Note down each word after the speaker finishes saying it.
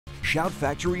Shout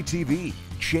Factory TV,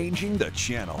 changing the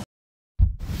channel.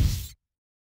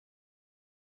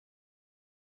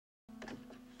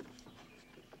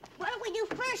 What do we do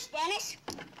first, Dennis?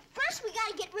 First, we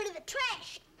gotta get rid of the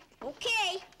trash.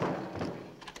 Okay.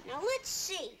 Now, let's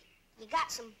see. You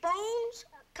got some bones,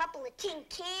 a couple of tin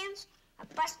cans, a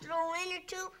busted old inner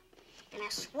tube, and a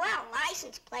swell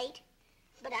license plate.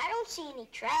 But I don't see any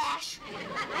trash.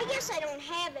 I guess I don't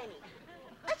have any.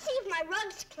 Let's see if my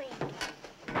rug's clean.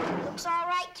 Looks all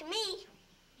right to me.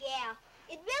 Yeah,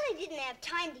 it really didn't have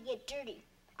time to get dirty.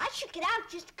 I shook it out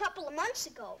just a couple of months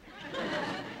ago.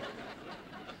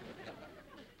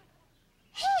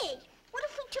 Hey, what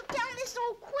if we took down this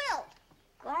old quilt?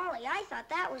 Golly, I thought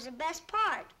that was the best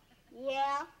part.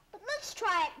 Yeah, but let's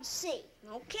try it and see.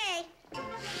 Okay.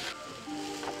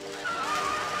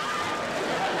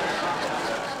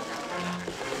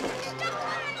 Stuck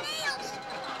on the nails.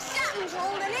 Something's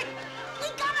holding it. We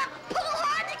gotta pull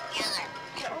hard together.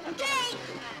 Okay.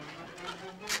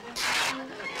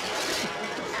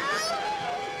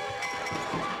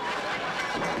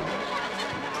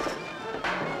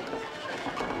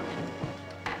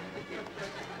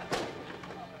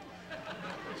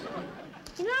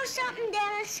 You know something,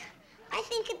 Dennis? I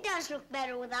think it does look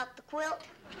better without the quilt.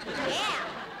 Yeah,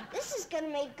 this is gonna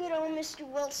make good old Mr.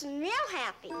 Wilson real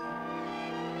happy.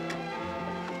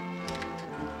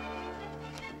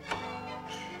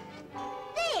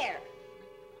 There.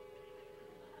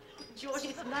 George,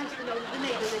 it's nice to know that the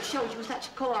neighborhood showed you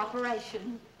such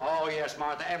cooperation. Oh, yes,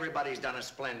 Martha, everybody's done a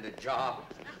splendid job.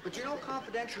 But you know,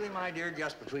 confidentially, my dear,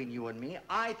 just between you and me,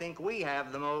 I think we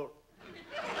have the most...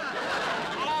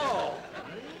 Oh,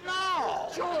 no!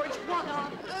 George, what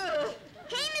on earth?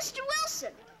 Hey, Mr.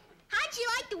 Wilson, how'd you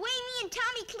like the way me and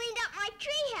Tommy cleaned up my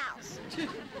treehouse?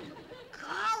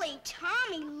 Golly,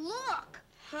 Tommy, look.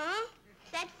 Huh?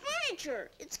 That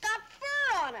furniture, it's got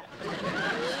fur on it.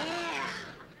 Yeah.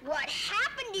 What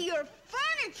happened to your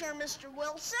furniture, Mr.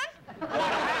 Wilson? What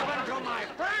happened to my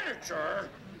furniture?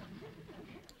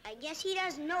 I guess he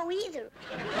doesn't know either.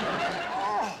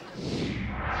 Oh!